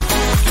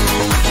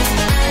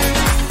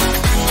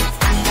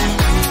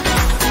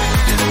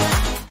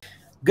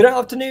Good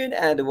afternoon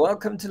and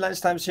welcome to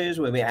Lunchtime Series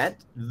where we add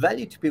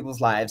value to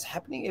people's lives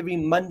happening every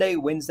Monday,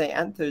 Wednesday,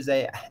 and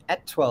Thursday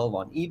at 12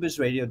 on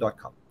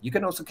ebizradio.com. You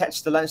can also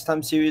catch the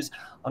Lunchtime Series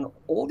on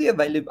all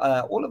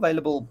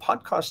available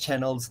podcast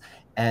channels.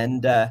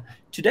 And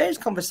today's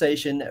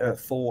conversation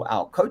for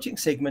our coaching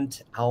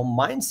segment, our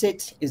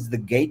mindset is the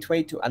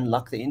gateway to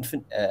unlock the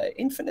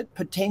infinite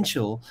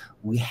potential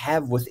we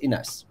have within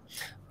us.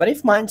 But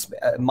if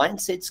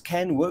mindsets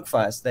can work for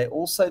us, they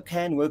also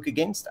can work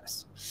against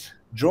us.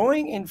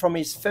 Drawing in from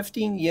his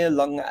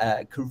 15-year-long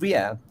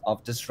career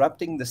of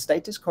disrupting the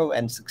status quo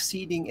and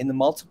succeeding in the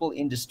multiple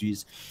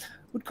industries,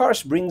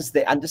 Utkarsh brings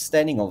the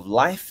understanding of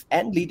life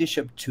and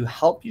leadership to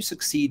help you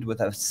succeed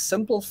with a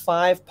simple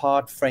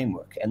five-part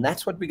framework. And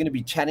that's what we're going to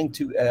be chatting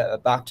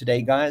about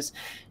today, guys.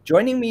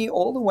 Joining me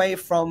all the way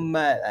from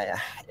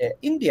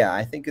India,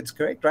 I think it's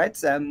correct, right?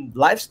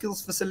 Life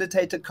skills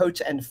facilitator, coach,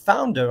 and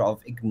founder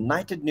of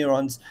Ignited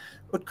Neurons,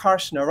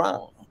 Utkarsh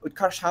Narang.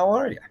 Utkarsh, how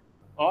are you?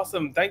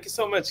 Awesome. Thank you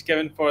so much,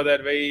 Kevin, for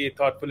that very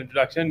thoughtful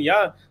introduction.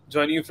 Yeah,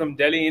 joining you from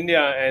Delhi,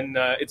 India, and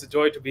it's a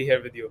joy to be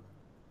here with you.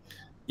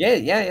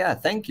 Yeah.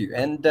 Thank you.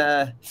 And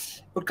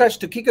Utkarsh,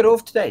 to kick it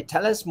off today,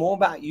 tell us more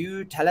about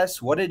you. Tell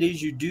us what it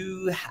is you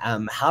do,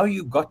 how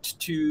you got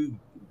to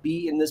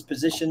be in this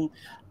position,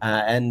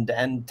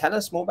 and tell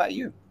us more about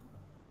you.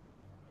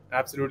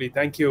 Absolutely.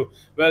 Thank you.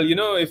 Well,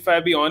 if I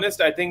be honest,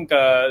 I think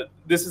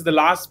this is the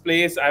last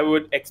place I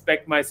would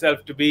expect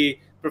myself to be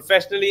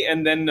professionally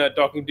and then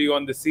talking to you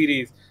on the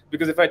series.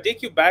 Because if I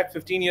take you back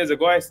 15 years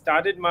ago, I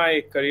started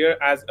my career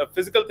as a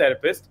physical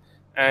therapist,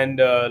 and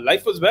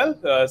life was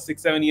well.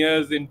 6, 7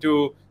 years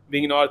into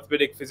being an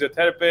orthopedic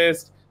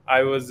physiotherapist,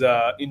 I was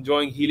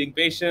enjoying healing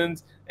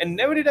patients, and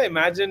never did I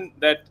imagine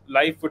that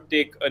life would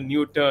take a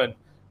new turn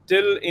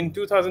till in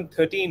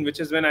 2013,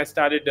 which is when I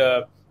started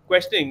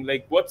questioning,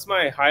 like, what's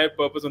my higher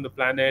purpose on the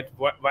planet?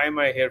 Why am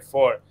I here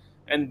for?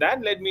 And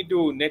that led me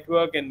to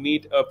network and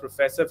meet a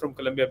professor from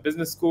Columbia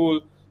Business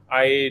School.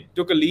 I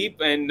took a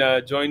leap and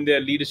joined their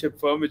leadership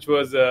firm, which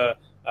was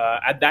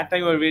at that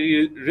time a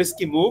very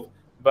risky move.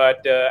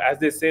 But as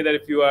they say, that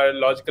if you are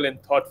logical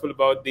and thoughtful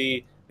about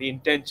the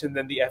intentions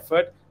and the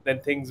effort,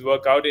 then things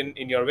work out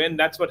in your way, and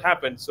that's what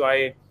happened. So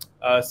I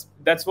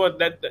that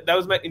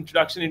was my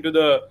introduction into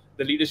the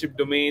leadership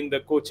domain, the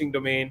coaching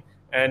domain,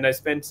 and I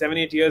spent 7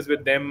 8 years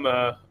with them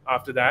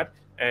after that,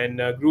 and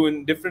grew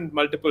in different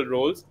multiple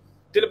roles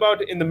till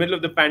about in the middle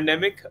of the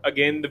pandemic.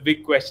 Again, the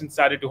big question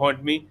started to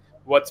haunt me: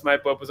 what's my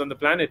purpose on the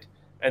planet?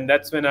 And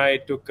that's when I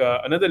took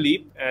another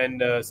leap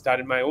and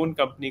started my own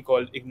company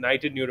called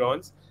Ignited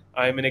Neurons.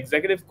 I'm an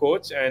executive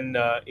coach and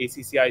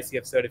ACC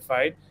ICF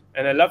certified,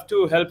 and I love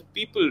to help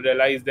people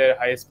realize their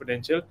highest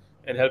potential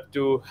and help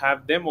to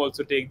have them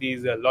also take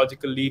these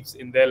logical leaps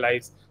in their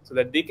lives so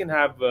that they can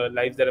have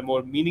lives that are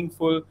more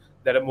meaningful,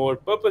 that are more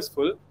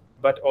purposeful,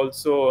 but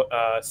also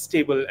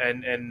stable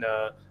and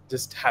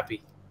just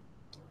happy.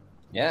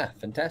 Yeah,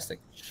 fantastic.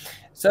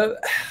 So,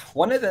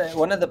 one of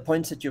the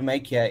points that you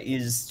make here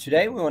is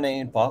today we want to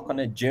embark on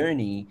a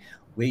journey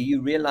where you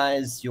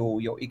realize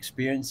you're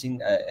experiencing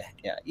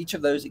yeah, each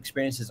of those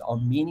experiences are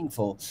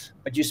meaningful,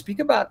 but you speak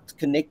about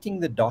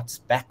connecting the dots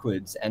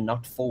backwards and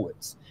not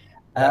forwards.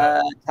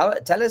 Yeah,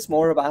 Tell us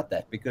more about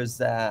that because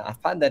I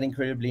find that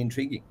incredibly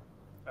intriguing.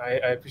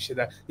 I appreciate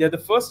that. Yeah, the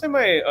first time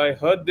I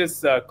heard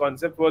this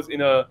concept was in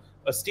a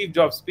Steve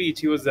Jobs speech.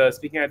 He was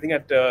speaking, I think,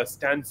 at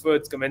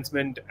Stanford's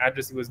commencement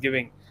address he was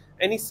giving.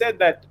 And he said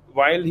that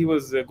while he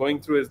was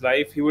going through his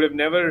life, he would have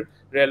never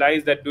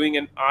realized that doing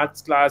an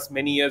arts class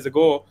many years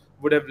ago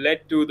would have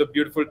led to the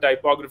beautiful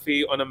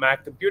typography on a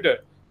Mac computer.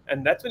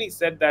 And that's when he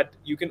said that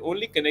you can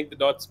only connect the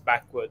dots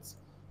backwards.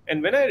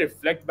 And when I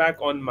reflect back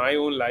on my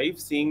own life,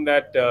 seeing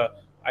that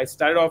I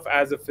started off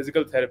as a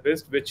physical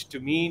therapist, which to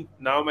me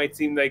now might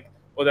seem like,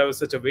 oh, that was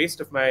such a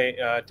waste of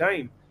my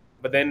time.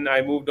 But then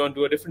I moved on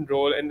to a different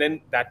role, and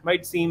then that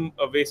might seem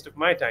a waste of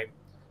my time.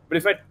 But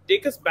if I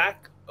take us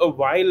back a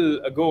while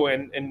ago,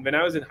 and when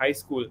I was in high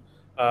school,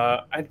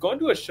 I'd gone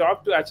to a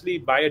shop to actually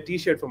buy a t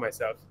shirt for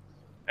myself.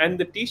 And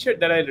the t shirt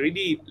that I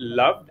really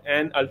loved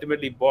and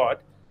ultimately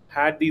bought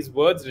had these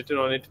words written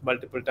on it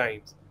multiple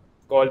times.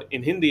 Called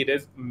in Hindi, it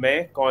is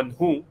Main Kaun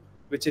Hu,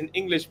 which in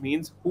English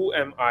means Who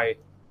am I?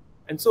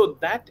 And so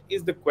that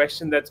is the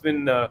question that's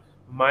been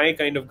my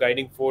kind of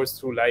guiding force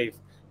through life.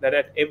 That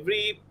at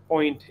every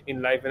point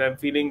in life, when I'm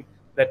feeling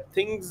that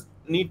things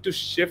need to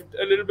shift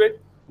a little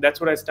bit, that's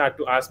what I start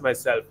to ask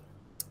myself: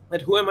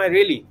 that who am I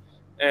really?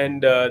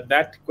 And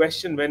that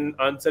question, when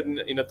answered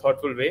in a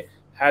thoughtful way,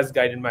 has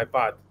guided my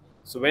path.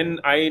 So when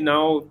I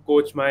now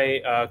coach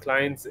my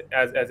clients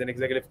as an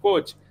executive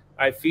coach,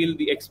 I feel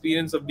the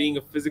experience of being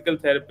a physical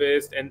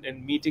therapist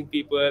and meeting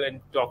people and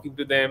talking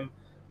to them,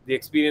 the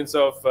experience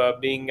of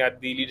being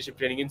at the Leadership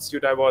Training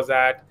Institute I was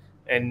at,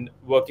 and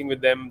working with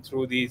them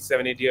through these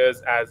 7 8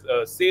 years as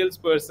a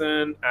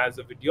salesperson, as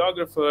a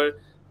videographer,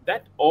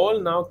 that all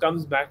now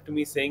comes back to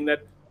me saying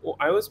that, oh,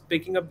 I was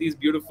picking up these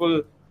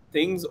beautiful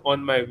things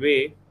on my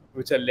way,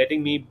 which are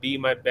letting me be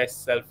my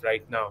best self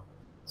right now.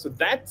 So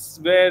that's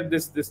where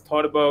this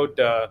thought about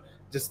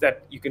Just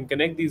that you can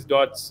connect these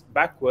dots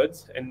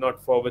backwards and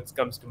not forwards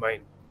comes to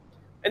mind.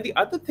 And the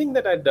other thing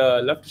that I'd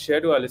love to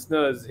share to our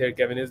listeners here,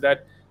 Kevin, is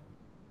that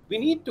we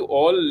need to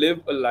all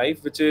live a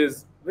life which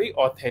is very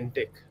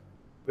authentic,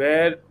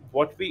 where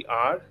what we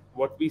are,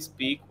 what we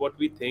speak, what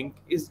we think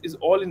is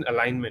all in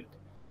alignment.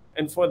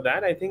 And for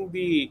that, I think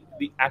the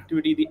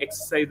activity, the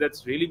exercise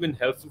that's really been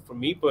helpful for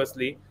me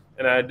personally,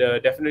 and I'd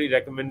definitely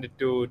recommend it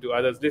to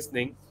others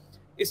listening,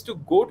 is to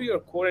go to your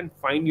core and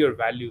find your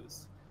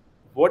values.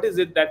 What is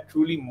it that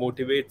truly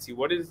motivates you?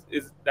 What is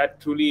that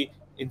truly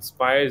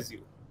inspires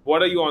you?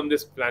 What are you on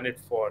this planet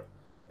for?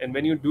 And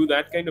when you do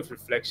that kind of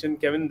reflection,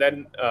 Kevin,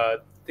 then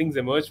things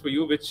emerge for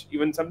you which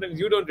even sometimes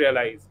you don't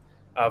realize.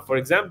 For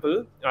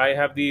example, I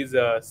have these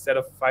set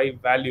of 5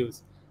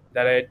 values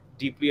that I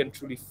deeply and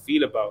truly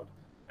feel about.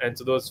 And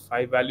so those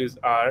 5 values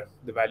are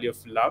the value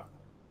of love,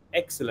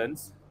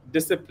 excellence,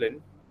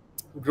 discipline,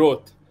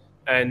 growth,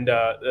 and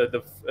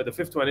the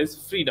fifth one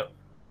is freedom.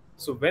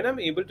 So when I'm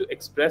able to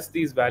express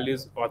these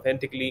values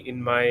authentically in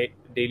my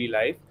daily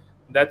life,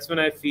 that's when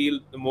I feel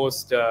the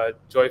most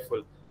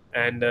joyful.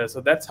 And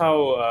so that's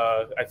how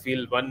I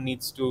feel one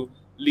needs to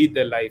lead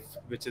their life,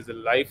 which is a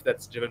life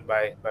that's driven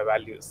by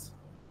values.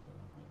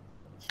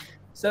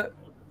 So,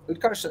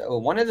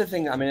 Utkarsh, one other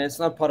thing, I mean, it's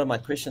not part of my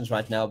questions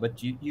right now,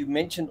 but you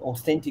mentioned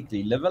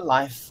authentically, live a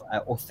life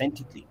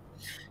authentically.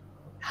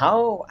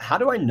 How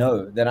do I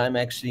know that I'm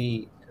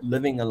actually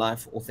living a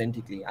life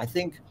authentically? I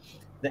think,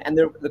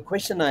 the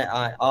question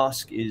I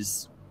ask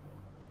is,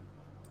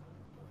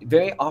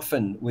 very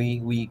often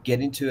we get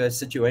into a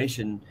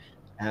situation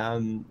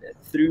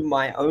through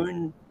my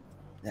own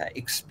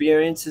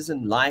experiences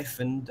in life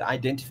and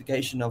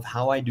identification of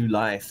how I do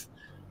life.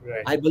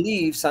 Right. I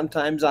believe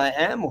sometimes I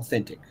am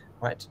authentic,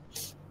 right?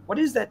 What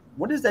is that?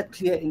 What is that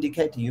clear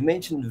indicator? You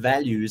mentioned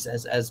values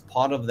as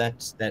part of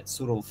that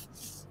sort of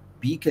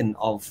beacon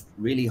of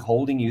really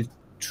holding you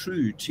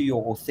true to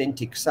your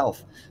authentic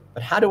self.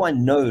 But how do I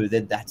know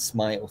that that's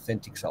my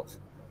authentic self?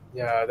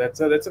 Yeah, that's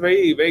a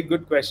very very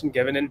good question,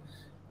 Kevin. And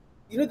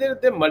there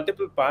are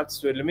multiple parts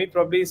to it. Let me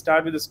probably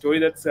start with a story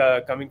that's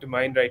coming to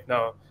mind right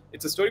now.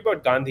 It's a story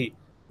about Gandhi,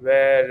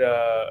 where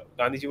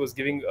Gandhiji was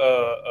giving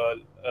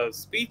a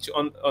speech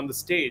on the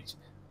stage,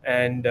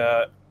 and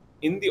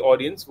in the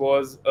audience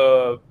was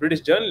a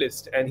British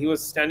journalist, and he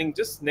was standing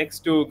just next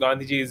to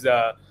Gandhiji's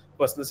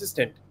personal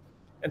assistant.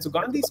 And so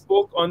Gandhi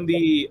spoke on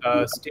the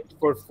stage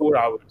for 4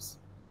 hours,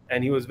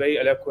 and he was very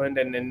eloquent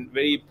and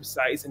very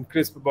precise and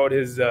crisp about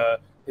his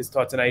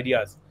thoughts and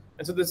ideas.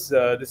 And so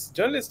this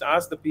journalist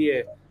asked the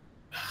PA,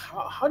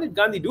 how did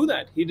Gandhi do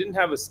that? He didn't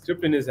have a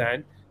script in his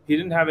hand. He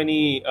didn't have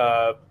any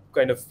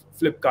kind of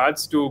flip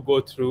cards to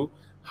go through.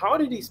 How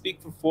did he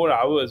speak for 4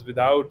 hours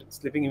without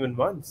slipping even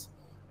once?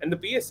 And the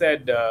PA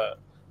said,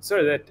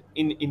 sir, that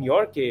in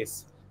your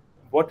case,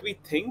 what we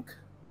think,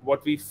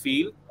 what we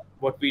feel,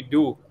 what we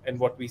do, and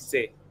what we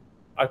say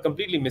are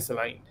completely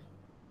misaligned.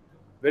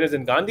 Whereas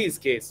in Gandhi's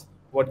case,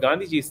 what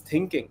Gandhiji is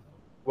thinking,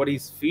 what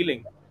he's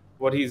feeling,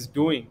 what he's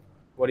doing,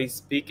 what he's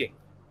speaking,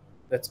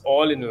 that's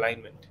all in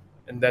alignment.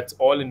 And that's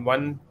all in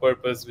one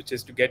purpose, which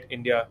is to get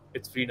India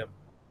its freedom.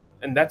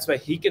 And that's why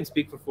he can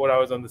speak for 4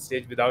 hours on the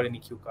stage without any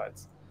cue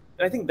cards.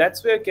 And I think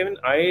that's where, Kevin,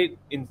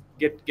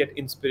 get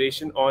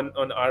inspiration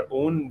on our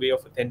own way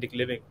of authentic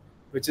living,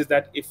 which is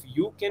that if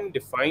you can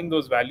define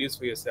those values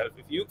for yourself,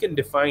 if you can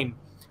define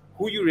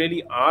who you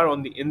really are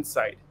on the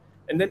inside,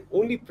 and then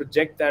only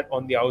project that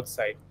on the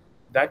outside,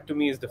 that to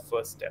me is the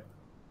first step.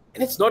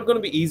 And it's not going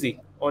to be easy.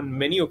 On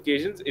many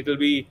occasions, it will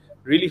be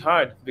really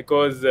hard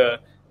because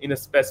in a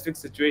specific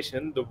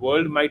situation, the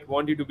world might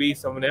want you to be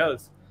someone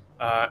else.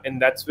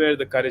 And that's where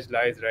the courage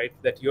lies, right?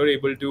 That you're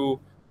able to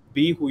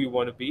be who you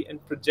want to be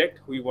and project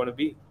who you want to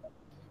be.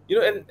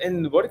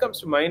 And what comes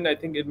to mind, I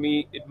think it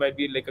might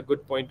be like a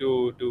good point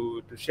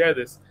to share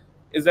this,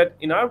 is that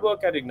in our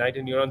work at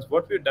Ignited Neurons,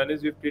 what we've done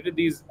is we've created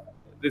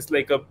this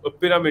like a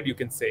pyramid, you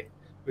can say,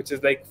 which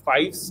is like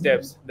 5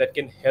 steps that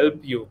can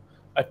help you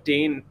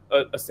attain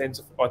a sense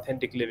of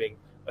authentic living,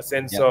 a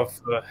sense of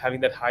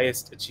having that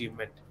highest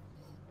achievement.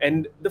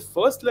 And the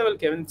first level,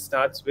 Kevin,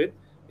 starts with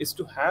is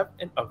to have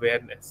an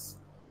awareness.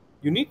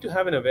 You need to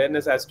have an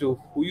awareness as to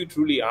who you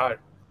truly are,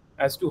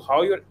 as to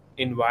how your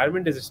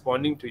environment is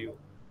responding to you.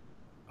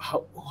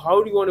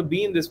 How do you want to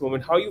be in this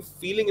moment? How are you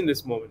feeling in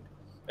this moment?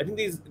 I think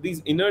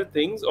these inner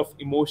things of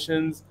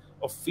emotions,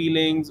 of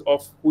feelings,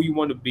 of who you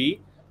want to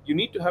be, you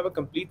need to have a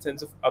complete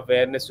sense of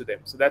awareness to them.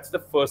 So that's the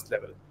first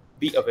level.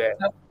 Be aware.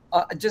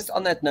 Just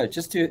on that note,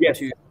 just to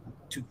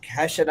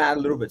cash it out a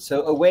little bit.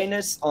 So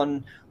awareness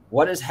on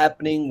what is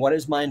happening, what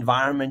is my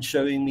environment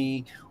showing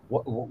me,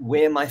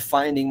 where am I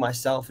finding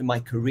myself in my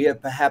career,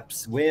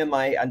 perhaps, where am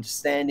I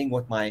understanding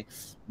what my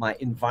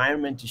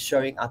environment is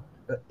showing up.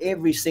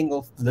 Every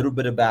single little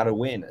bit about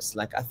awareness.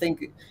 Like, I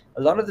think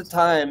a lot of the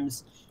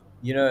times,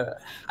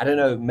 I don't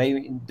know,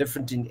 maybe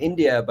different in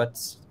India, but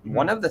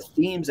one of the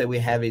themes that we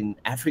have in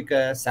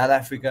Africa, South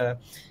Africa,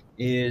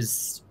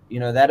 is,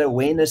 that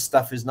awareness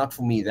stuff is not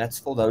for me. That's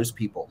for those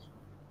people,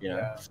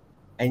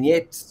 And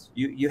yet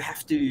you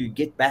have to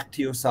get back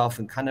to yourself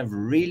and kind of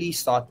really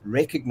start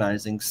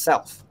recognizing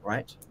self,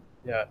 right?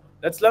 Yeah,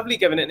 that's lovely,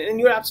 Kevin. And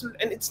you're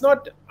absolutely, and it's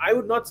not, I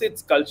would not say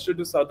it's cultural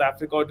to South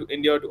Africa or to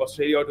India or to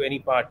Australia or to any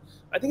part.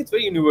 I think it's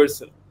very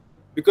universal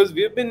because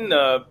we've been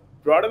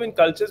brought up in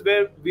cultures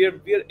where we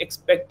are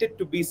expected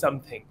to be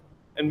something,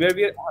 and where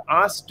we are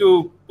asked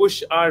to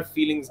push our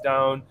feelings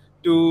down,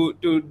 to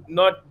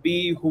not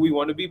be who we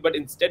want to be, but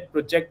instead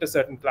project a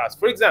certain class.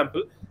 For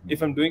example,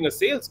 if I'm doing a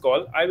sales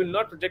call, I will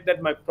not project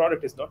that my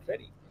product is not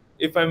ready.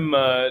 If I'm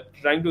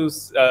trying to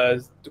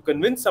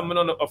convince someone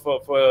of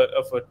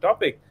a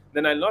topic,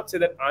 then I'll not say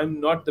that I'm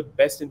not the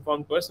best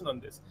informed person on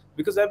this,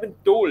 because I've been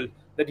told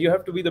that you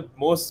have to be the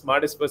most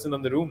smartest person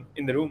in the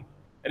room.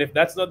 And if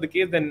that's not the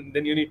case, then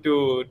you need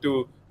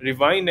to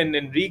rewind and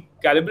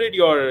recalibrate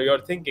your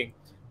thinking.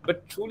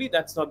 But truly,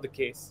 that's not the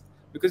case,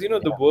 because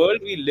the world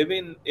we live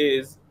in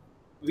is,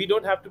 we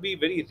don't have to be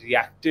very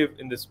reactive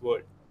in this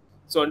world.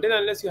 So until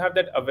unless you have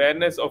that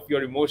awareness of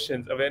your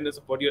emotions, awareness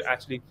of what you're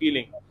actually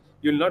feeling,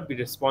 you'll not be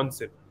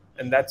responsive.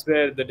 And that's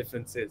where the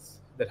difference is.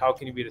 That how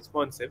can you be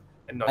responsive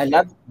and not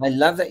reactive? I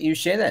love that you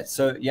share that.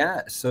 So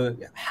yeah, so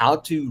how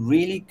to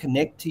really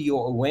connect to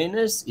your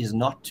awareness is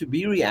not to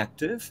be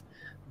reactive,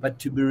 but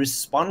to be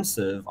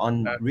responsive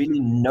on really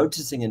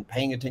noticing and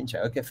paying attention.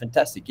 Okay,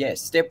 fantastic.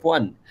 Yes, step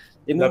one.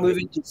 Then we Lovely. move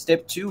into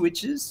step two,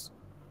 which is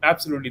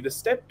Absolutely. The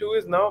step two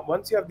is, now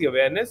once you have the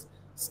awareness,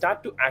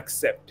 start to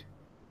accept.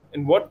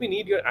 And what we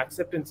need your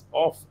acceptance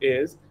of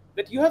is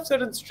that you have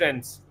certain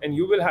strengths and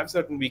you will have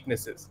certain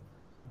weaknesses.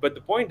 But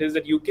the point is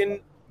that you can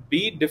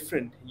be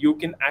different. You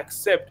can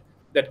accept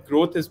that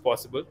growth is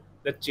possible,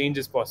 that change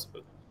is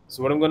possible.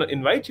 So, what I'm going to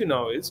invite you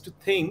now is to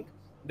think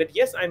that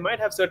yes, I might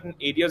have certain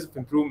areas of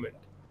improvement,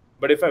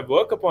 but if I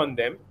work upon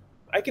them,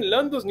 I can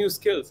learn those new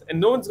skills, and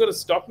no one's going to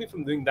stop me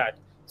from doing that.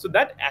 So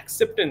that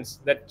acceptance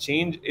that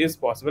change is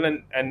possible,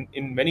 and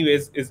in many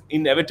ways is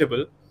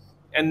inevitable,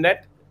 and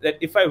that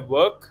if I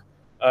work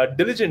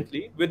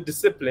diligently with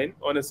discipline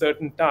on a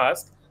certain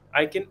task,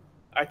 I can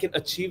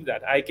achieve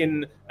that. I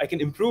can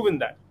improve in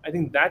that. I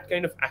think that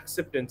kind of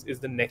acceptance is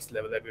the next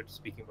level that we're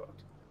speaking about.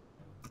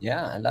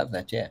 yeah, I love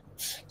that. Yeah.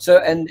 So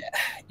and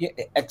yeah,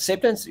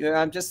 acceptance.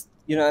 I'm just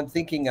I'm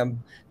thinking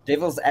I'm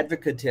devil's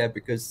advocate here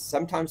because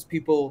sometimes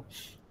people,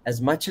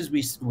 as much as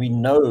we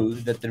know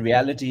that the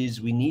reality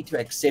is we need to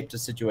accept a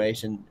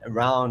situation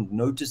around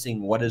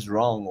noticing what is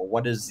wrong or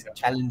what is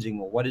challenging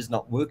or what is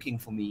not working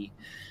for me,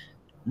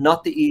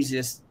 not the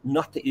easiest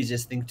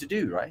thing to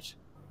do, right?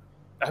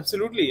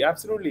 Absolutely,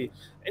 absolutely.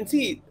 And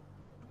see,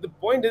 the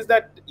point is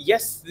that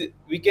yes,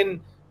 we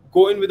can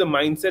go in with a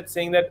mindset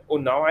saying that, oh,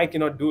 now I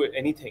cannot do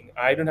anything.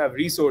 I don't have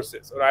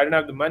resources, or I don't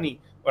have the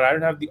money, or I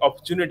don't have the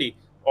opportunity,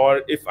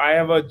 or if I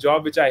have a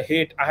job which I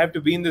hate, I have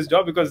to be in this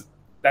job because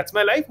that's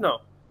my life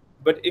now.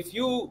 But if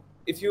you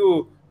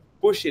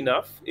push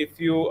enough, if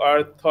you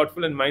are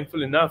thoughtful and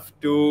mindful enough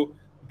to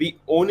be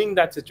owning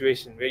that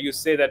situation where you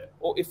say that,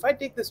 oh, if I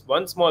take this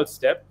one small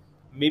step,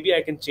 maybe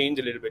I can change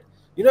a little bit.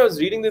 I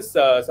was reading this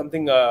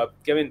something,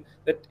 Kevin,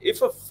 that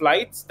if a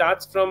flight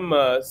starts from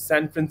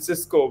San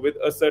Francisco with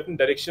a certain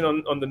direction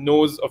on the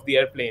nose of the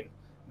airplane,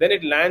 then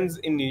it lands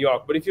in New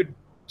York. But if you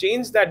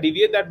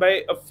deviate that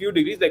by a few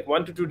degrees, like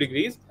 1 to 2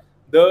 degrees,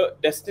 the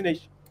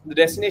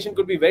destination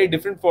could be very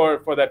different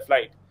for that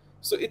flight.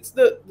 So it's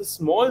the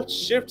small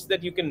shifts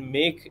that you can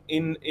make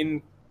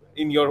in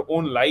your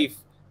own life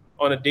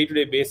on a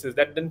day-to-day basis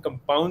that then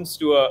compounds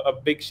to a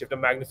big shift, a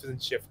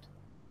magnificent shift.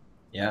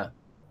 Yeah.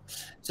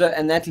 So,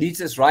 and that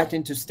leads us right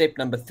into step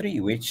number 3,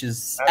 which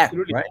is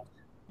Absolutely. act, right?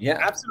 Yeah.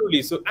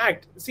 Absolutely. So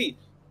act. See,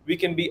 we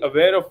can be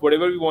aware of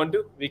whatever we want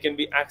to. We can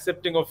be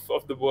accepting of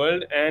the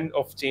world and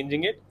of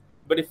changing it.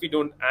 But if we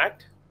don't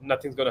act,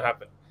 nothing's going to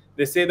happen.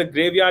 They say the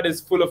graveyard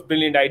is full of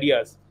brilliant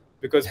ideas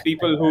because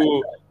people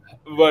who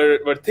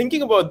were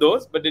thinking about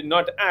those but did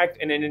not act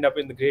and ended up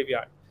in the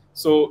graveyard.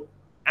 So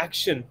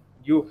action,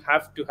 you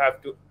have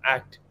to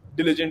act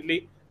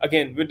diligently,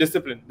 again with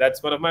discipline.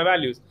 That's one of my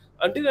values.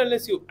 Until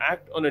unless you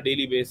act on a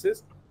daily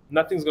basis,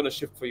 nothing's going to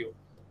shift for you.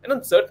 And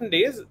on certain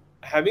days,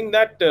 having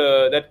that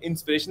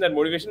inspiration, that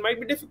motivation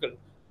might be difficult,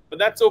 but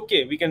that's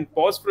okay. We can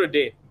pause for a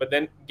day but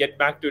then get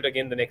back to it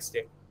again the next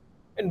day.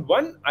 And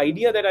one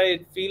idea that I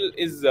feel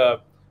is,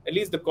 at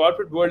least the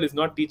corporate world is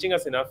not teaching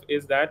us enough,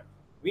 is that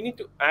we need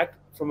to act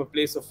from a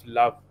place of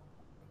love.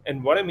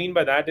 And what I mean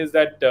by that is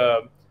that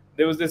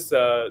there was this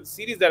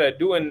series that I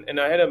do, and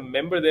I had a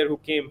member there who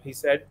came. He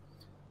said,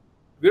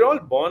 we're all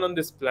born on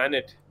this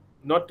planet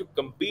not to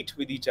compete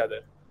with each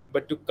other,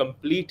 but to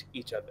complete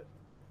each other.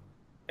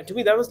 And to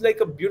me, that was like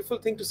a beautiful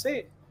thing to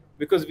say,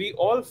 because we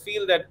all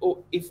feel that,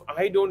 oh, if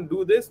I don't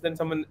do this, then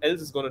someone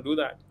else is going to do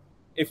that.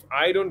 If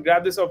I don't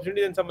grab this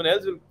opportunity, then someone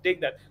else will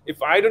take that.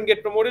 If I don't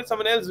get promoted,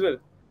 someone else will.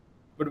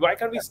 But why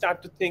can't we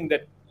start to think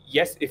that,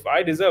 yes, if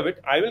I deserve it,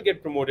 I will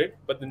get promoted,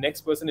 but the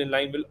next person in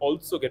line will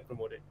also get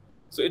promoted.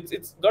 So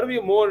it's got to be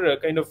a more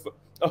kind of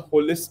a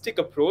holistic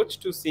approach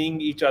to seeing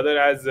each other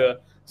as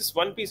just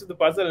one piece of the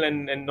puzzle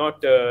and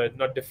not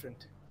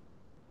different.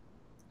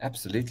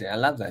 Absolutely. I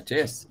love that.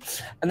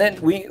 Yes. And then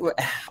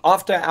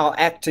after our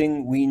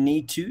acting, we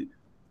need to.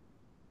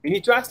 You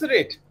need to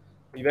accelerate.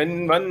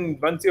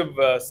 Once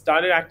you've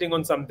started acting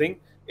on something,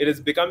 it is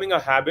becoming a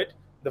habit.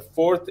 The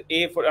fourth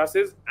A for us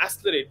is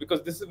accelerate,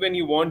 because this is when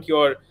you want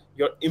your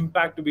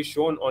impact to be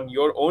shown on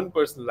your own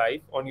personal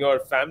life, on your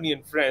family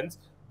and friends,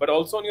 but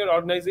also on your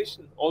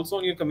organization, also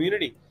on your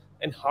community.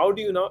 And how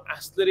do you now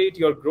accelerate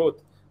your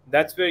growth?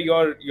 That's where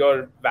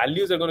your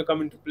values are going to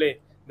come into play.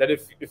 That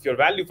if your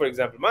value, for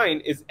example, mine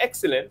is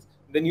excellence,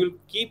 then you'll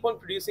keep on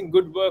producing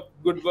good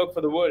work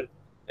for the world,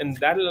 and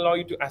that'll allow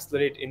you to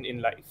accelerate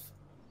in life.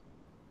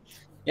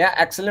 Yeah,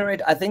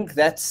 accelerate. I think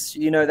that's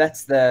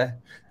that's the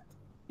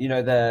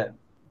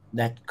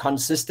that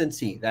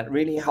consistency that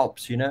really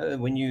helps.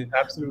 When you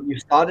Absolutely.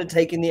 started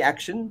taking the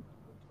action,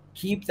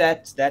 keep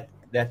that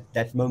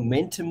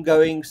momentum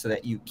going, so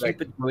that you Right.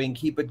 keep it going,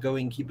 keep it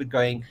going, keep it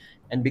going.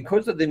 And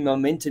because of the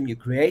momentum you're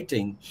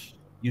creating,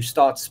 you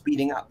start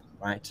speeding up,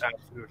 right?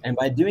 Absolutely. And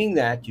by doing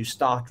that, you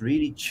start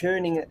really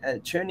churning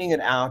it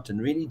out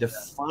and really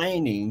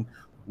defining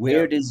where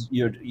Yeah. it is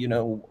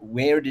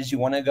where it is you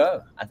want to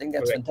go. I think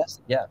that's Correct.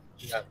 fantastic. Yeah.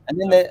 Yeah. And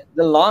then Yeah.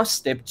 the last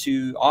step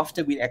to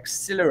after we're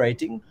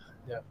accelerating,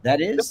 Yeah. that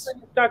That's is.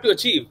 when you start to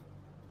achieve.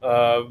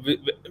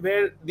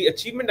 Where the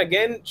achievement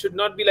again should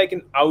not be like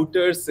an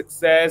outer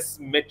success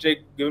metric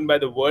given by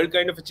the world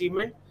kind of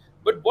achievement,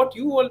 but what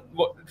you all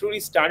truly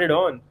started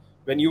on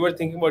when you were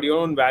thinking about your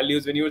own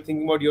values, when you were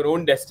thinking about your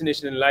own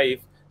destination in life.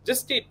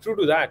 Just stay true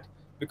to that,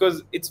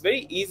 because it's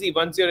very easy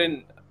once you're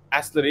in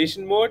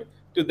acceleration mode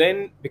to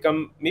then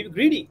become maybe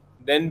greedy,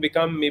 then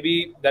become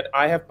maybe that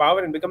I have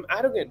power and become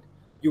arrogant.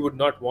 You would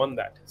not want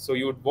that. So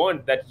you would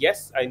want that,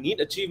 yes, I need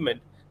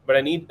achievement, but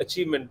I need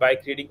achievement by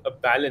creating a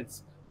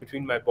balance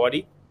between my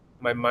body,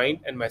 my mind,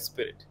 and my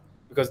spirit,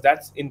 because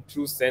that's in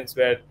true sense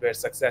where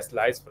success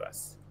lies for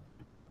us.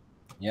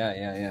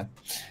 Yeah.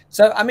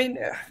 So, I mean,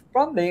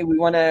 from there, we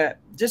want to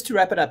just to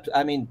wrap it up.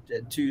 I mean,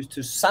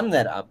 to sum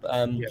that up.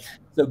 Yeah.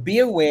 So, be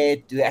aware,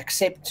 to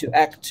accept, to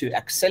act, to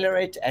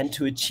accelerate, and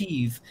to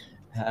achieve.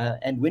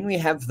 And when we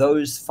have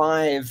those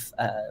five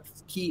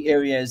key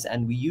areas,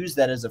 and we use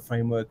that as a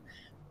framework,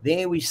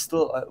 there we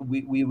still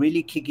we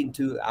really kick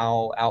into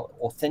our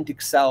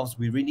authentic selves.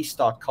 We really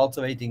start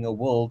cultivating a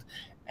world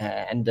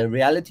and a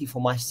reality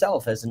for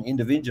myself as an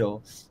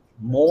individual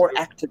more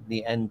Absolutely.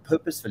 actively and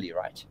purposefully,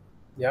 right?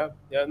 Yeah,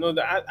 no,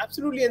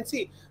 absolutely. And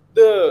see,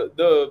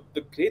 the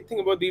great thing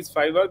about these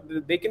five are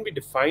they can be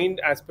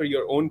defined as per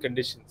your own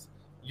conditions.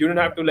 You don't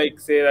have to like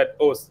say that,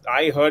 oh,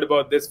 I heard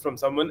about this from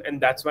someone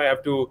and that's why I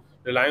have to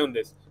rely on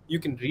this. You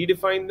can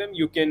redefine them,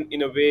 you can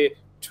in a way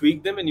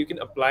tweak them, and you can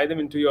apply them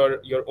into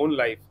your own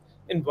life.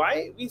 And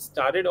why we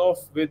started off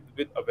with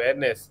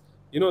awareness,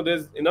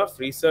 there's enough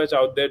research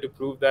out there to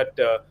prove that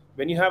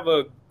when you have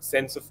a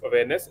sense of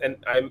awareness, and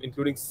I'm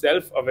including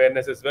self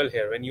awareness as well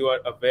here, when you are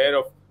aware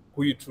of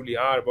who you truly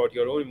are, about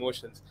your own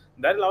emotions,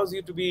 that allows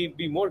you to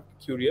be more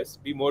curious,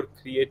 be more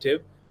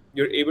creative.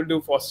 You're able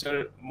to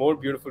foster more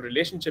beautiful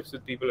relationships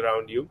with people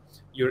around you.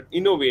 You're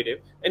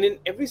innovative, and in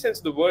every sense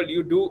of the word,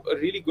 you do a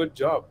really good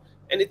job.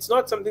 And it's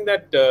not something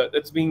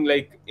that's being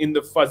like in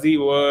the fuzzy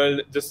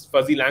world, just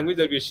fuzzy language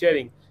that we're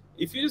sharing.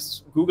 If you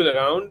just Google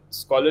around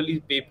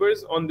scholarly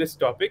papers on this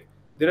topic,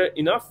 there are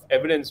enough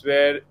evidence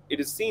where it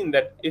is seen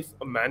that if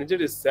a manager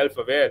is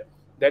self-aware,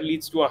 that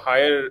leads to a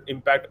higher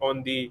impact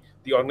on the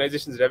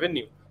organization's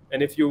revenue.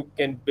 And if you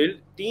can build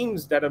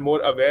teams that are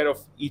more aware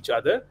of each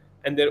other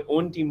and their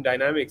own team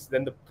dynamics,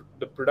 then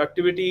the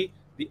productivity,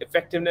 the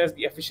effectiveness,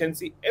 the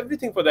efficiency,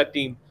 everything for that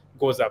team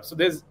goes up. So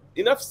there's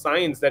enough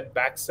science that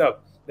backs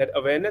up that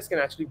awareness can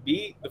actually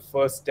be the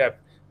first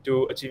step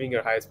to achieving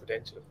your highest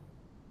potential.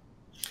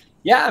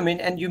 Yeah, I mean,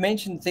 and you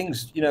mentioned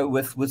things,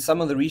 with some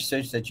of the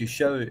research that you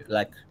show,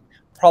 like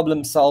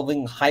problem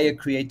solving, higher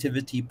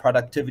creativity,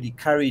 productivity,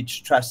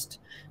 courage, trust,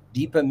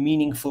 deeper,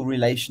 meaningful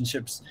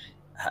relationships,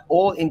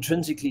 all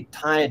intrinsically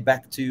tied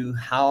back to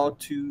how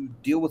to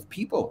deal with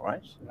people,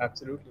 right?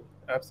 Absolutely.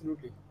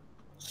 Absolutely. Yeah.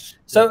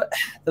 So,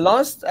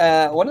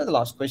 one of the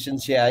last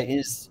questions here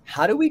is,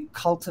 how do we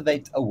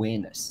cultivate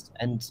awareness?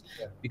 And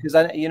Yeah. because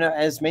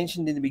as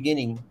mentioned in the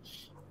beginning,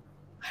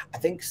 I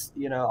think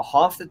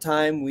half the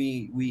time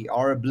we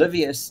are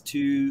oblivious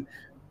to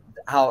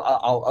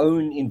our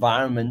own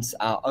environments,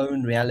 our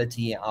own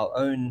reality, our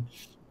own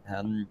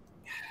um,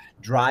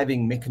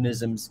 driving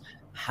mechanisms.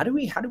 How do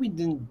we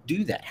then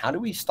do that? How do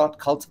we start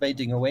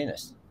cultivating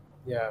awareness?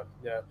 Yeah.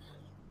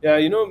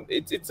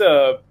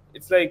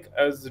 It's like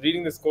I was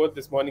reading this quote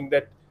this morning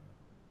that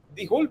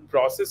the whole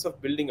process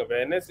of building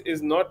awareness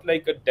is not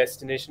like a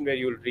destination where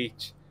you'll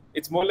reach.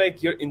 It's more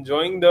like you're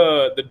enjoying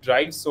the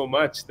drive so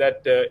much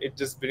that it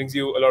just brings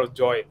you a lot of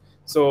joy.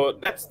 So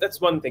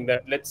that's one thing.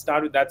 That let's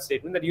start with that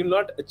statement, that you'll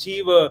not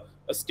achieve a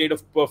state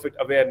of perfect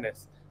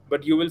awareness,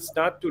 but you will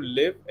start to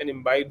live and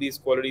imbibe these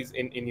qualities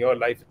in your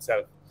life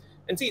itself.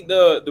 And see,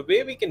 the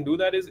way we can do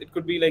that is, it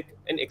could be like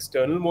an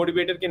external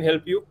motivator can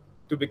help you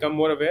to become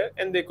more aware,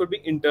 and there could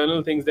be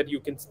internal things that you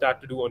can start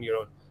to do on your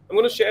own. I'm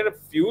going to share a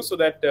few so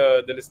that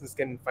the listeners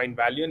can find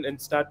value and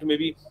start to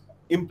maybe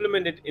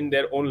implement it in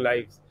their own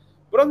lives.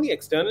 But on the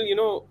external,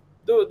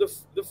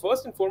 the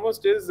first and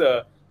foremost is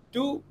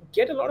to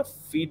get a lot of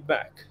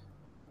feedback.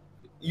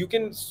 You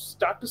can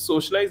start to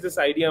socialize this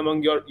idea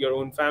among your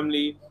own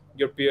family,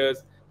 your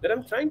peers, that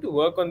I'm trying to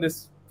work on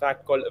this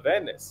fact called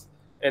awareness.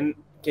 And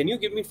can you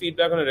give me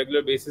feedback on a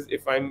regular basis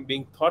if I'm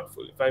being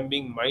thoughtful, if I'm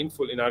being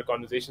mindful in our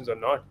conversations or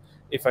not,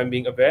 if I'm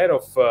being aware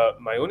of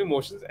my own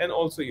emotions and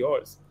also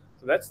yours.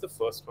 So that's the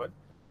first one.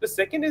 The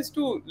second is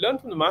to learn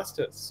from the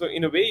masters. So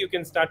in a way, you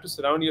can start to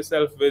surround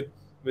yourself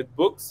with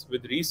books,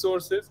 with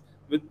resources,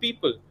 with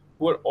people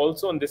who are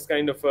also on this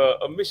kind of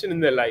a mission in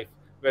their life,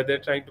 where they're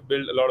trying to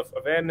build a lot of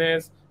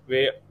awareness,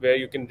 where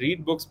you can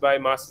read books by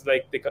masters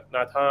like Thich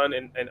Nhat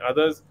Hanh and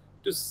others,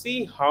 to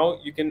see how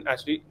you can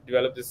actually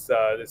develop this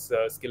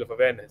skill of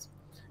awareness.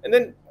 And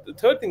then the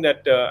third thing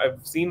that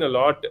I've seen a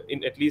lot,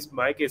 in at least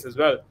my case as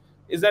well,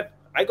 is that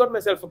I got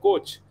myself a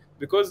coach,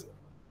 because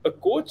a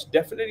coach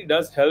definitely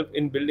does help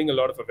in building a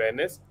lot of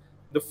awareness.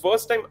 The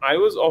first time I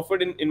was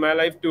offered in my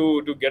life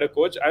to get a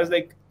coach, I was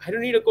like, I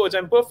don't need a coach,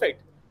 I'm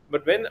perfect.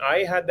 But when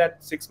I had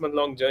that 6-month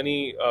long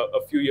journey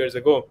a few years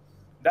ago,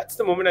 that's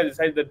the moment I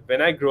decided that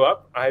when I grow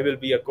up, I will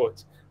be a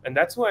coach. And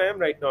that's who I am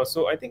right now.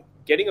 So I think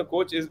getting a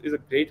coach is a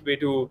great way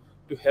to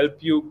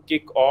help you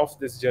kick off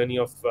this journey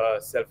of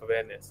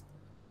self-awareness.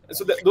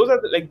 So those are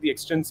the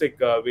extrinsic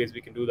ways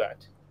we can do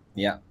that.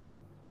 Yeah.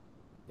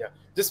 Yeah.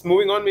 Just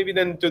moving on, maybe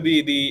then to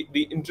the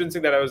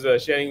intrinsic that I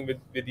was sharing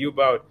with you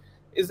about,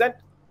 is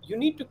that you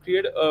need to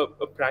create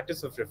a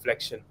practice of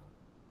reflection.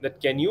 That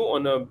can you,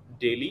 on a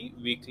daily,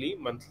 weekly,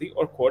 monthly,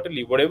 or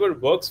quarterly, whatever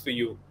works for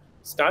you,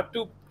 start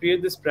to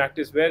create this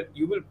practice where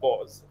you will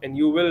pause and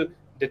you will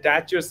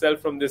detach yourself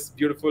from this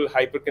beautiful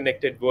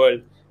hyper-connected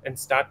world and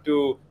start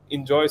to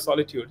enjoy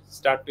solitude,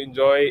 start to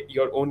enjoy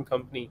your own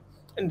company,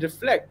 and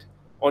reflect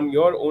on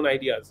your own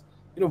ideas.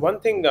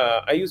 One thing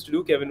I used to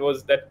do, Kevin,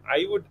 was that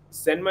I would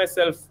send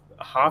myself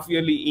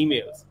half-yearly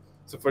emails.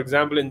 So, for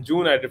example, in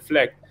June, I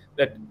reflect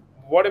that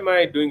what am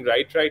I doing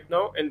right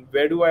now, and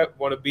where do I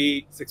want to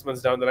be 6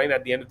 months down the line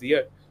at the end of the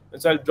year?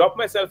 And so I'll drop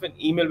myself an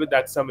email with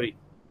that summary,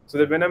 so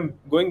that when I'm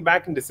going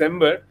back in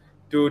December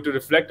to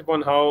reflect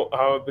upon how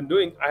I've been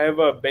doing, I have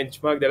a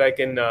benchmark that I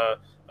can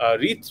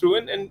read through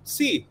and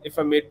see if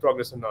I made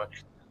progress or not.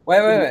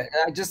 Wait.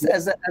 Just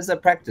as a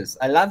practice,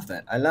 I love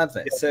that.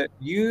 Yeah. So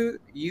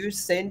you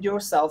send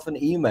yourself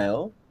an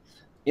email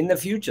in the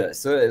future.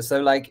 So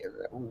like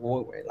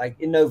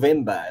in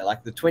November,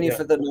 like the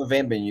 25th of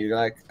November, and you're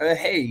like, oh,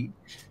 hey,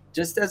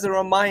 just as a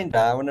reminder,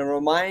 I want to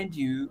remind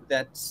you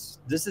that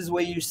this is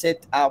where you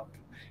set up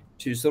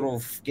to sort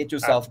of get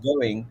yourself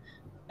going.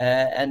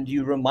 And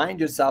you remind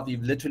yourself,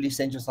 you've literally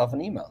sent yourself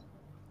an email.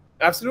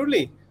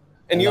 Absolutely.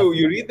 And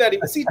you read that.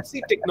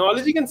 See,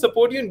 technology can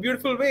support you in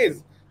beautiful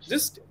ways.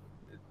 Just,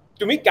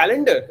 to me,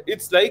 calendar,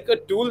 it's like a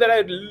tool that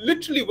I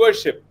literally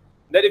worship.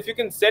 That if you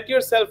can set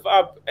yourself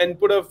up and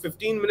put a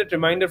 15-minute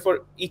reminder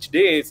for each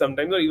day,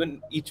 sometimes, or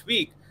even each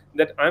week,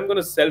 that I'm going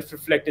to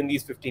self-reflect in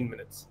these 15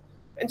 minutes.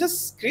 And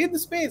just create the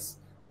space.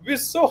 We're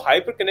so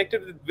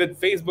hyper-connected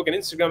with Facebook and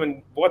Instagram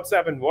and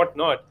WhatsApp and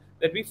whatnot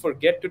that we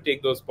forget to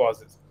take those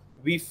pauses.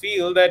 We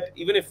feel that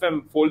even if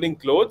I'm folding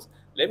clothes,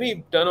 let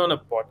me turn on a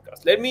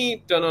podcast, let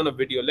me turn on a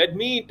video, let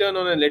me turn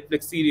on a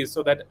Netflix series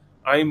so that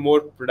I'm more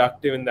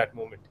productive in that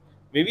moment.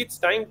 Maybe it's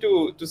time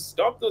to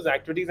stop those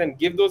activities and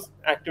give those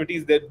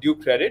activities their due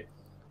credit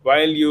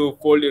while you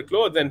fold your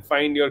clothes and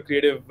find your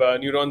creative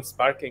neurons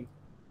sparking.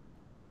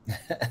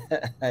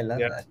 I love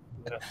that.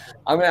 Yeah.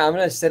 I'm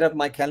gonna set up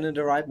my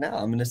calendar right now.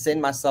 I'm gonna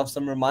send myself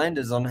some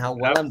reminders on how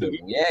well I'm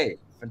doing. Yay,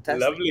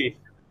 fantastic. Lovely.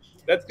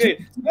 That's great.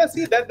 Yeah,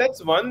 see,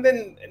 that's one.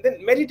 Then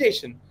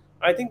meditation.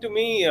 I think to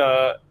me,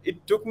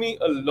 it took me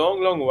a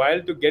long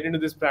while to get into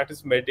this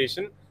practice of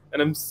meditation,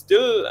 and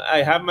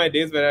I have my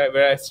days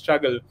where I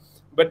struggle.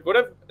 But what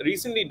I've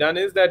recently done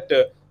is that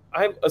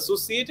I've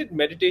associated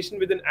meditation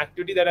with an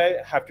activity that I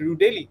have to do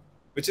daily,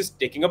 which is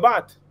taking a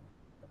bath.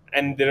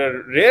 And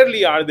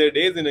rarely are there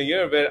days in a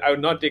year where I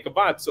would not take a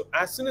bath. So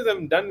as soon as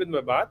I'm done with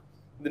my bath,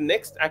 the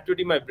next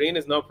activity my brain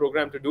is now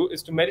programmed to do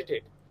is to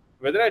meditate.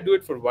 Whether I do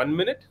it for 1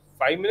 minute,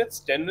 5 minutes,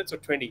 10 minutes, or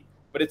 20,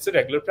 but it's a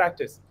regular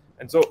practice.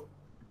 And so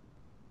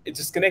it's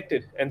just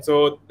connected. And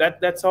so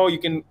that's how you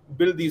can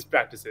build these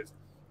practices.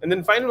 And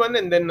then final one,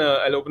 and then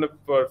I'll open up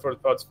for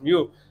thoughts from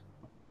you.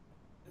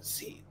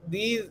 See,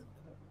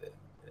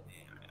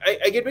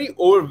 I get very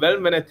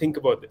overwhelmed when I think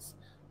about this.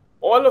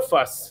 All of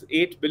us,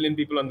 8 billion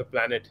people on the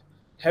planet,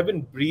 have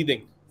been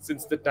breathing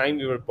since the time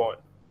we were born.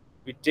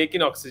 We take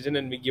in oxygen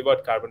and we give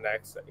out carbon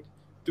dioxide.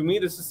 To me,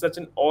 this is such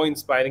an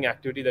awe-inspiring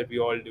activity that we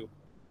all do.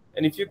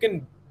 And if you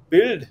can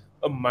build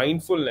a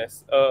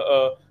mindfulness,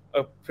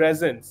 a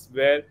presence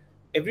where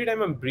every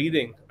time I'm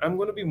breathing, I'm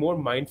going to be more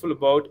mindful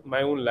about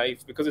my own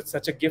life because it's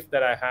such a gift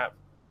that I have.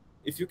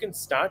 If you can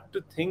start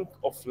to think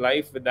of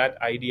life with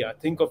that idea,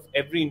 think of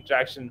every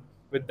interaction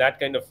with that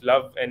kind of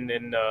love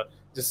and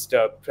just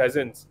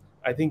presence,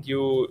 I think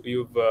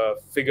you've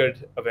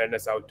figured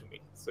awareness out to me.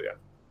 So yeah.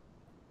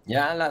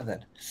 Yeah, I love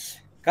that.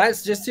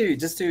 Guys, just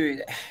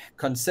to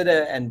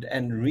consider and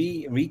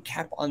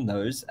recap on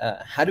those,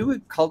 how do we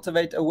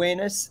cultivate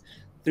awareness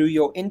through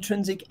your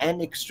intrinsic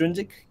and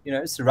extrinsic?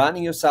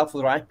 Surrounding yourself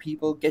with the right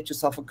people, get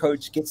yourself a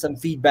coach, get some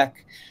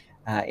feedback.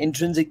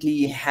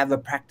 Intrinsically, have a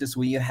practice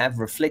where you have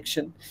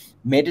reflection,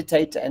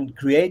 meditate, and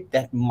create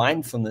that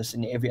mindfulness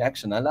in every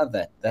action. I love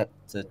that.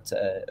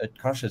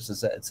 Gosh,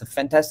 it's a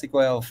fantastic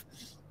way of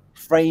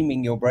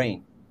framing your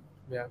brain.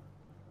 Yeah.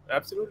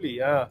 Absolutely,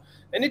 yeah.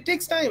 And it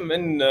takes time.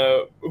 And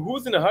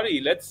who's in a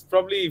hurry? Let's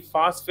probably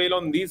fast fail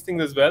on these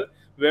things as well,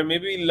 where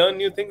maybe we learn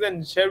new things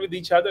and share with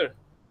each other.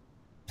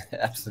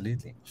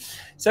 Absolutely.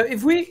 So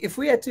if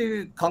we had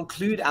to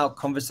conclude our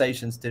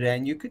conversations today,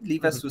 and you could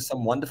leave us with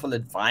some wonderful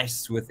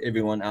advice with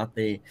everyone out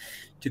there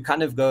to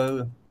kind of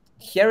go,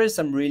 here is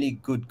some really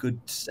good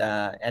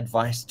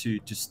advice to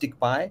stick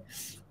by,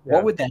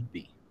 what would that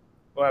be?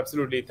 Oh,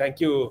 absolutely. Thank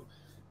you.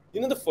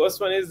 The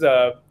first one is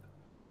that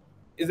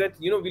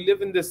we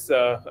live in this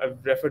I've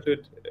referred to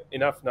it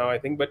enough now, I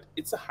think, but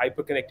it's a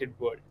hyper connected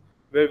world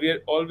where we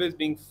are always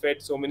being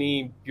fed so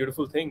many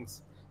beautiful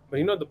things. But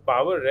the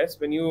power rests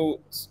when you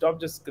stop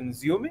just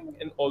consuming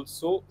and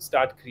also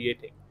start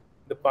creating.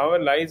 The power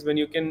lies when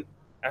you can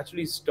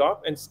actually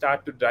stop and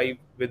start to dive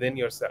within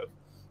yourself.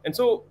 And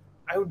so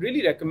I would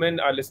really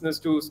recommend our listeners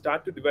to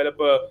start to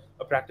develop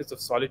a practice of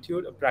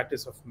solitude, a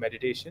practice of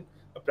meditation,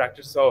 a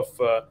practice of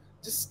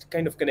just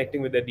kind of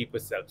connecting with their deeper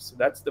selves. So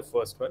that's the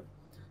first one.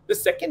 The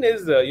second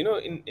is,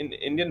 in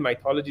Indian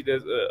mythology,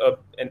 there's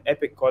an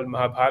epic called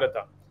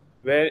Mahabharata,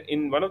 where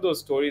in one of those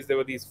stories, there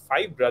were these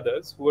 5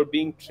 brothers who were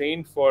being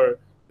trained for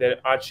their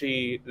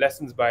archery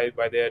lessons by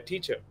their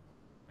teacher.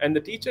 And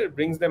the teacher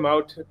brings them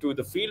out to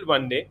the field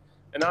one day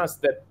and asks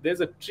that there's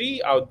a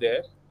tree out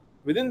there.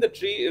 Within the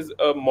tree is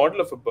a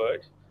model of a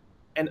bird.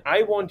 And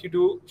I want you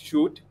to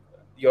shoot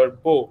your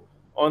bow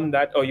on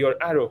that, or your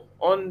arrow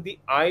on the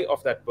eye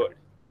of that bird.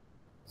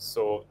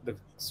 So the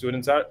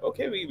students are,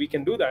 okay, we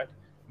can do that.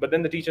 But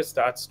then the teacher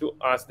starts to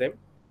ask them,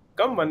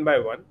 come one by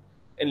one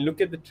and look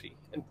at the tree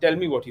and tell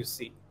me what you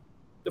see.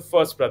 The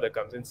first brother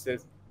comes and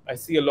says, I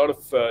see a lot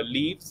of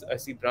leaves, I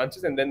see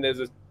branches, and then there's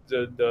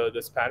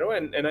the sparrow,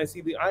 and I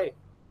see the eye.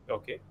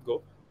 Okay,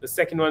 go. The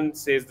second one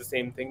says the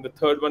same thing. The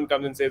third one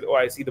comes and says, oh,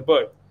 I see the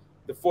bird.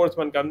 The fourth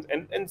one comes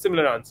and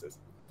similar answers.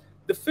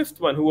 The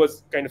fifth one, who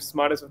was kind of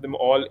smartest of them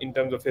all in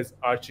terms of his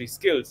archery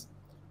skills,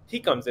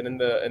 he comes in, and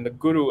the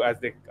guru, as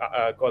they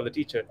call the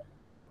teacher,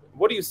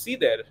 what do you see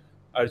there,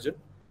 Arjun?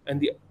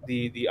 And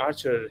the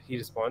archer, he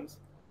responds,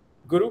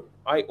 Guru,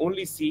 I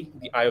only see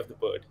the eye of the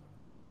bird.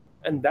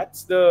 And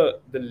that's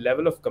the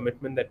level of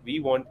commitment that we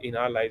want in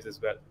our lives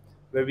as well,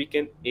 where we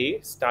can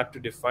start to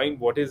define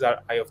what is our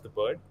eye of the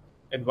bird.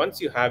 And once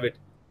you have it,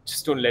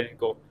 just don't let it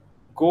go.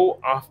 Go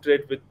after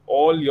it with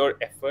all your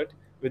effort,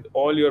 with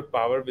all your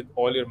power, with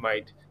all your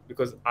might,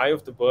 because eye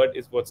of the bird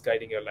is what's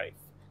guiding your life.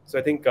 So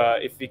I think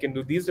if we can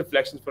do these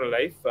reflections for a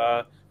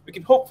life, we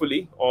can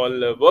hopefully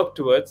all work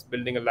towards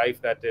building a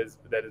life that is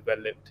well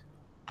lived.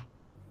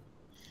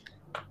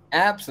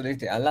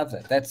 Absolutely. I love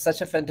that. That's such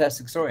a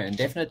fantastic story, and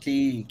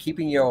definitely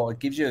it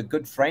gives you a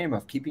good frame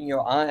of keeping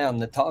your eye on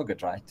the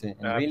target, right? And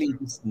really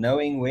just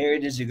knowing where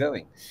it is you're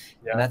going.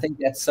 Yeah. And I think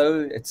it's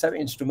so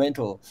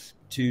instrumental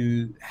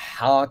to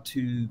how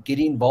to get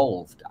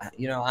involved.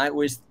 I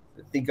always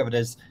think of it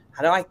as,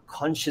 how do I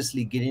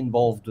consciously get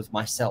involved with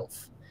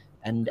myself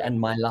and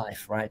my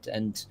life, right?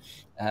 And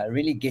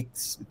really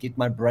get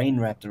my brain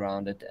wrapped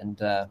around it. And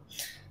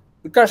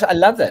gosh, I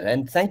love that.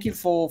 And thank you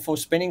for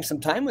spending some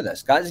time with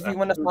us. Guys, if you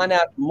want to find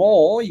out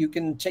more, you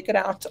can check it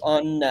out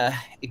on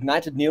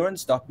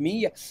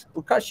ignitedneurons.me.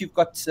 Utkarsh, you've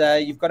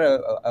got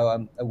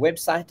a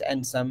website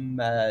and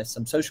some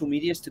social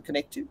medias to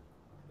connect to?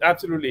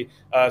 Absolutely.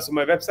 So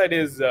my website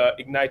is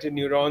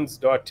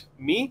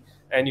ignitedneurons.me,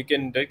 and you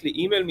can directly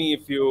email me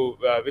if you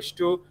wish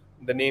to.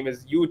 The name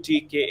is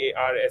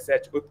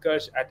UTKARSH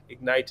Utkarsh at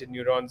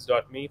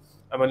ignitedneurons.me.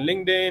 I'm on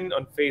LinkedIn,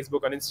 on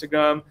Facebook, on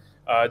Instagram.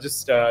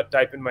 Just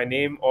type in my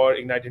name or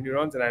Ignited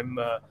Neurons, and I'm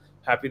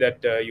happy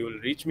that you will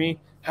reach me.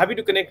 Happy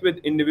to connect with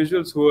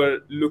individuals who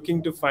are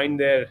looking to find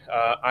their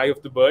eye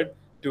of the bird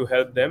to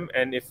help them.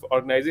 And if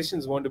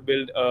organizations want to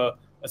build a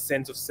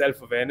sense of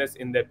self-awareness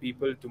in their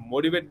people, to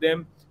motivate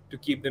them, to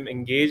keep them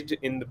engaged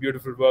in the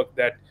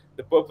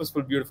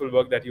purposeful, beautiful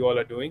work that you all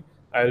are doing,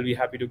 I will be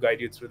happy to guide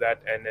you through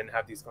that and then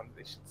have these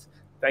conversations.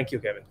 Thank you,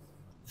 Kevin.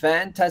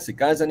 Fantastic,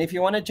 guys. And if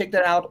you want to check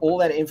that out, all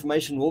that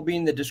information will be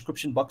in the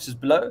description boxes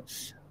below.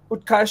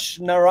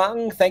 Utkarsh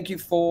Narang, thank you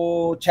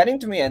for chatting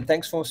to me, and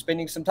thanks for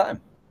spending some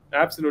time.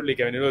 Absolutely,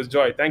 Kevin. It was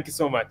joy. Thank you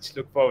so much.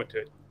 Look forward to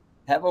it.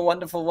 Have a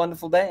wonderful,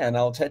 wonderful day, and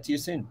I'll chat to you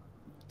soon.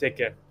 Take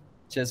care.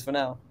 Cheers for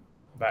now.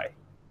 Bye.